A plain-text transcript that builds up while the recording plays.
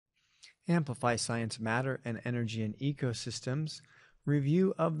Amplify Science, Matter, and Energy in Ecosystems,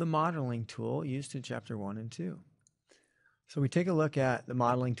 review of the modeling tool used in Chapter 1 and 2. So we take a look at the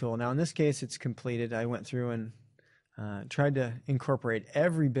modeling tool. Now in this case it's completed. I went through and tried to incorporate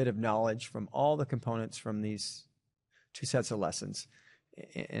every bit of knowledge from all the components from these two sets of lessons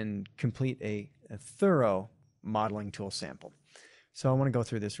and complete a thorough modeling tool sample. So I want to go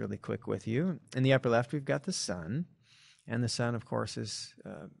through this really quick with you. In the upper left we've got the sun, and the sun of course is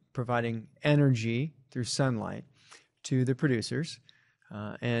providing energy through sunlight to the producers.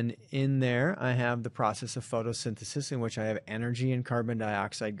 And in there I have the process of photosynthesis, in which I have energy and carbon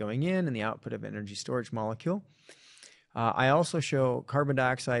dioxide going in and the output of energy storage molecule. I also show carbon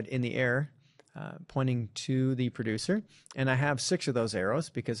dioxide in the air pointing to the producer, and I have 6 of those arrows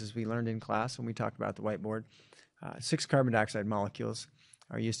because, as we learned in class when we talked about the whiteboard, 6 carbon dioxide molecules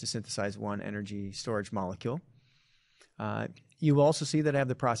are used to synthesize 1 energy storage molecule. You will also see that I have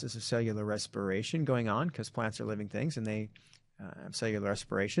the process of cellular respiration going on, because plants are living things and they have cellular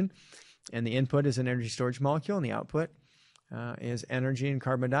respiration. And the input is an energy storage molecule, and the output is energy and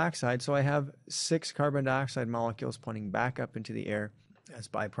carbon dioxide. So I have 6 carbon dioxide molecules pointing back up into the air as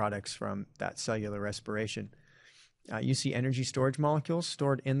byproducts from that cellular respiration. You see energy storage molecules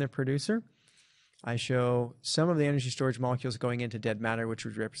stored in the producer. I show some of the energy storage molecules going into dead matter, which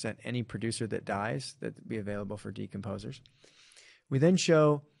would represent any producer that dies that would be available for decomposers. We then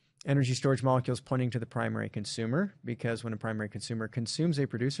show energy storage molecules pointing to the primary consumer, because when a primary consumer consumes a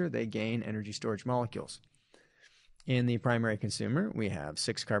producer, they gain energy storage molecules. In the primary consumer, we have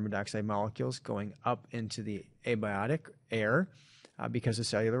 6 carbon dioxide molecules going up into the abiotic air because of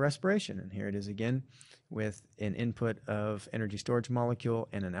cellular respiration. And here it is again with an input of energy storage molecule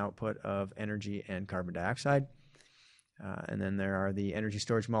and an output of energy and carbon dioxide. And then there are the energy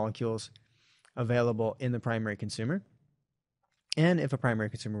storage molecules available in the primary consumer. And if a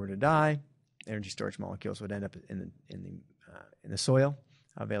primary consumer were to die, energy storage molecules would end up in the soil,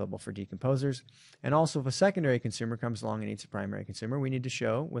 available for decomposers. And also, if a secondary consumer comes along and eats a primary consumer, we need to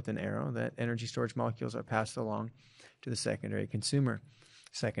show with an arrow that energy storage molecules are passed along to the secondary consumer.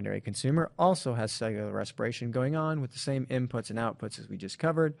 Secondary consumer also has cellular respiration going on with the same inputs and outputs as we just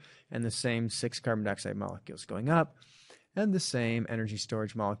covered, and the same 6 carbon dioxide molecules going up, and the same energy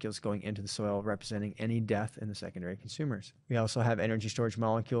storage molecules going into the soil, representing any death in the secondary consumers. We also have energy storage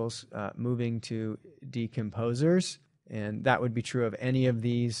molecules moving to decomposers, and that would be true of any of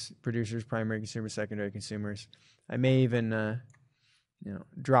these producers: primary consumers, secondary consumers. I may even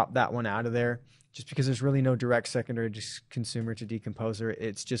drop that one out of there, just because there's really no direct secondary consumer to decomposer.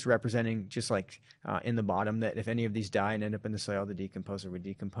 It's just representing, just like in the bottom, that if any of these die and end up in the soil, the decomposer would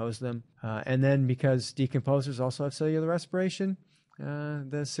decompose them. And then because decomposers also have cellular respiration,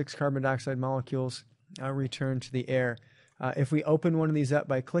 the 6 carbon dioxide molecules return to the air. If we open one of these up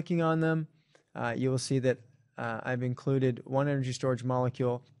by clicking on them, you will see that I've included 1 energy storage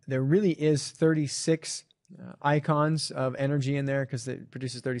molecule. There really is 36 icons of energy in there, because it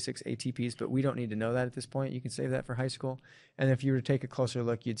produces 36 ATPs, but we don't need to know that at this point. You can save that for high school. And if you were to take a closer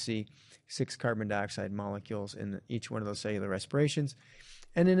look, you'd see 6 carbon dioxide molecules in each one of those cellular respirations.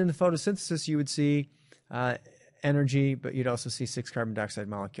 And then in the photosynthesis, you would see energy, but you'd also see 6 carbon dioxide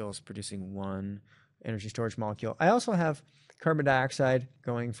molecules producing 1 energy storage molecule. I also have carbon dioxide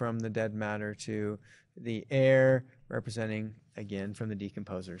going from the dead matter to the air, representing, again, from the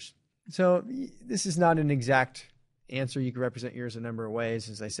decomposers. So this is not an exact answer. You can represent yours a number of ways.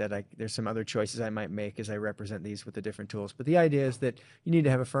 As I said, there's some other choices I might make as I represent these with the different tools. But the idea is that you need to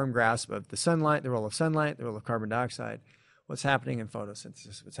have a firm grasp of the sunlight, the role of sunlight, the role of carbon dioxide, what's happening in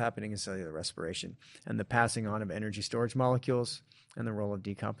photosynthesis, what's happening in cellular respiration, and the passing on of energy storage molecules, and the role of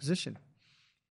decomposition.